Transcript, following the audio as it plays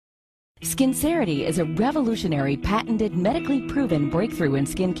Skincerity is a revolutionary, patented, medically proven breakthrough in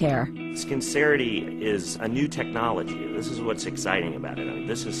skincare. Skincerity is a new technology. This is what's exciting about it. I mean,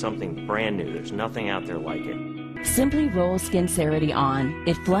 this is something brand new. There's nothing out there like it. Simply roll Skincerity on.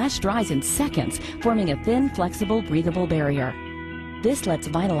 It flash dries in seconds, forming a thin, flexible, breathable barrier. This lets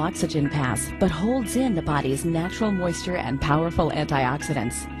vital oxygen pass, but holds in the body's natural moisture and powerful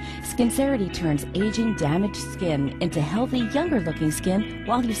antioxidants. Skincerity turns aging, damaged skin into healthy, younger-looking skin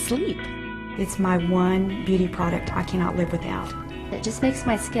while you sleep. It's my one beauty product I cannot live without. It just makes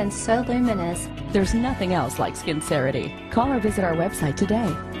my skin so luminous. There's nothing else like Skincerity. Call or visit our website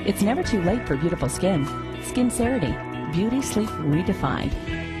today. It's never too late for beautiful skin. Skincerity. Beauty sleep redefined.